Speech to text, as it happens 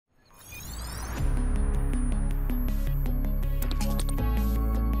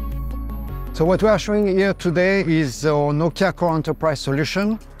So what we are showing here today is our Nokia Core Enterprise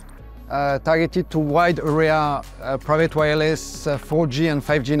Solution, targeted to wide area private wireless 4G and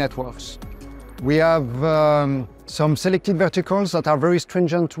 5G networks. We have some selected verticals that are very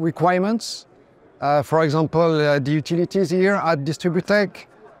stringent requirements. For example, the utilities here at Distributech,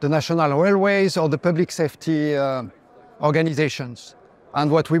 the national railways or the public safety organizations. And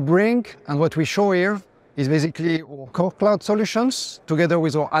what we bring and what we show here is basically our core cloud solutions together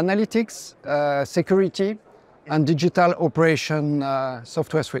with our analytics, security and digital operation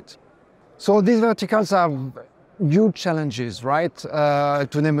software suite. So these verticals have huge challenges, right?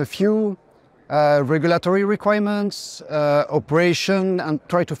 To name a few, regulatory requirements, operation and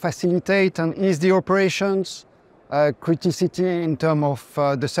try to facilitate and ease the operations, criticity in terms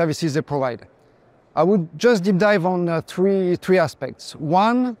of the services they provide. I would just deep dive on three aspects.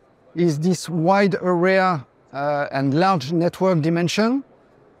 One is this wide area and large network dimension.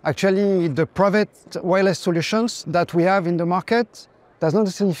 Actually, the private wireless solutions that we have in the market does not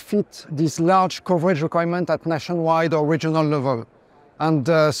necessarily fit this large coverage requirement at nationwide or regional level. And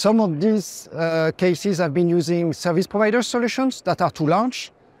some of these cases have been using service provider solutions that are too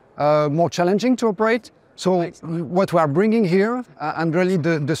large, more challenging to operate. So what we are bringing here, and really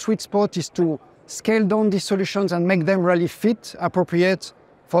the sweet spot is to scale down these solutions and make them really fit, appropriate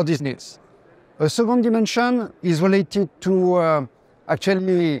for these needs. A second dimension is related to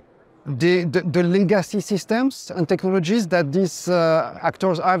actually the legacy systems and technologies that these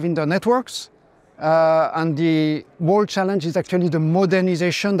actors have in their networks. And the whole challenge is actually the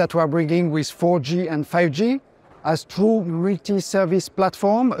modernization that we are bringing with 4G and 5G as true multi-service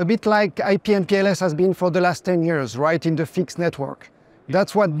platform, a bit like IP and PLS has been for the last 10 years, right, in the fixed network.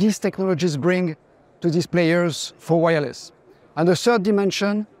 That's what these technologies bring to these players for wireless. And the third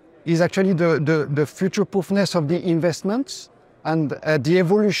dimension is actually the future-proofness of the investments and the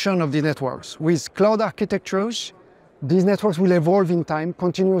evolution of the networks. With cloud architectures, these networks will evolve in time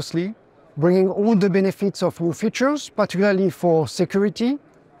continuously, bringing all the benefits of new features, particularly for security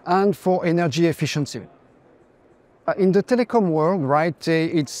and for energy efficiency. In the telecom world, right,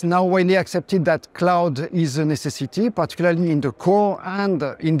 it's now widely accepted that cloud is a necessity, particularly in the core and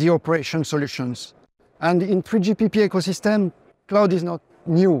in the operation solutions. And in 3GPP ecosystem, cloud is not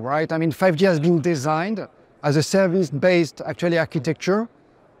new, right? I mean, 5G has been designed as a service-based actually architecture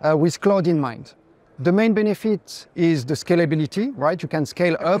with cloud in mind. The main benefit is the scalability, right? You can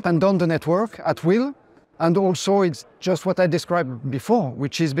scale up and down the network at will. And also it's just what I described before,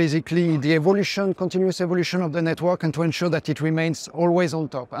 which is basically the evolution, continuous evolution of the network and to ensure that it remains always on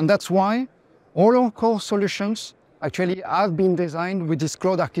top. And that's why all our core solutions actually have been designed with this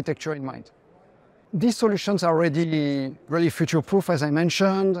cloud architecture in mind. These solutions are already really future-proof, as I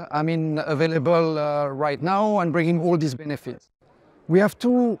mentioned. I mean, available right now and bringing all these benefits. We have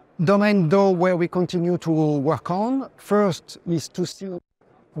two domains though where we continue to work on. First is to see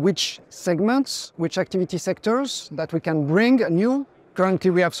which segments, which activity sectors that we can bring new.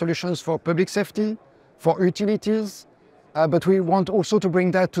 Currently we have solutions for public safety, for utilities, but we want also to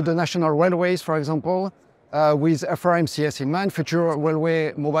bring that to the national railways, for example, with FRMCS in mind, Future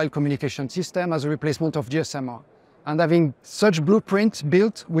Railway Mobile Communication System as a replacement of GSMR. And having such blueprint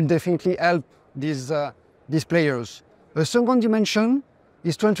built will definitely help these players. The second dimension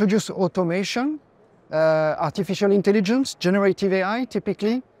is to introduce automation, artificial intelligence, generative AI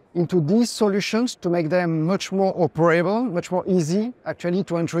typically, into these solutions to make them much more operable, much more easy actually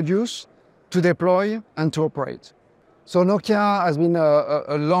to introduce, to deploy and to operate. So Nokia has been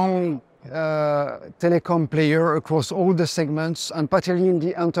a long telecom player across all the segments and particularly in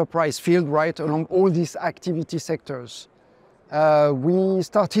the enterprise field, right, along all these activity sectors. We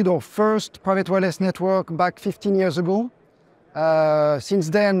started our first private wireless network back 15 years ago. Since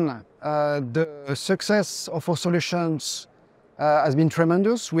then, the success of our solutions has been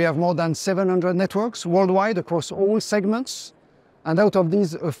tremendous. We have more than 700 networks worldwide across all segments. And out of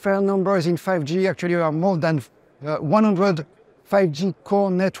these, a fair number is in 5G. Actually, we have more than 100 5G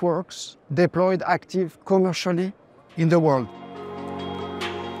core networks deployed active commercially in the world.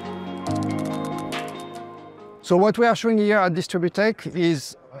 So what we are showing here at Distributech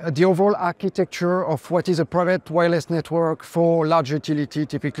is the overall architecture of what is a private wireless network for large utility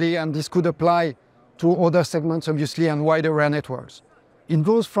typically, and this could apply to other segments obviously and wide area networks. It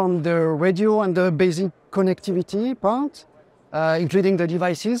goes from the radio and the basic connectivity part, including the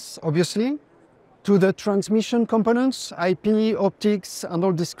devices obviously, to the transmission components, IP, optics, and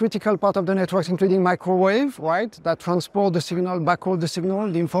all this critical part of the networks, including microwave, right, that transport the signal, backhaul the signal,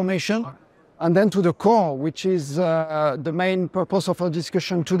 the information, and then to the core, which is the main purpose of our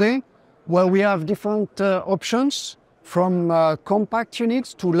discussion today, where we have different options from compact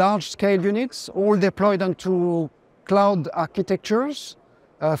units to large-scale units, all deployed onto cloud architectures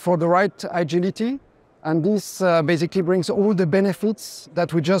for the right agility. And this basically brings all the benefits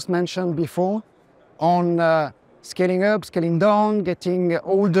that we just mentioned before on scaling up, scaling down, getting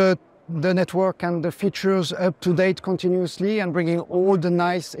all the network and the features up to date continuously, and bringing all the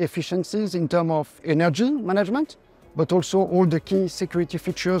nice efficiencies in terms of energy management, but also all the key security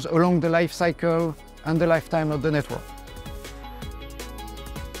features along the life cycle and the lifetime of the network.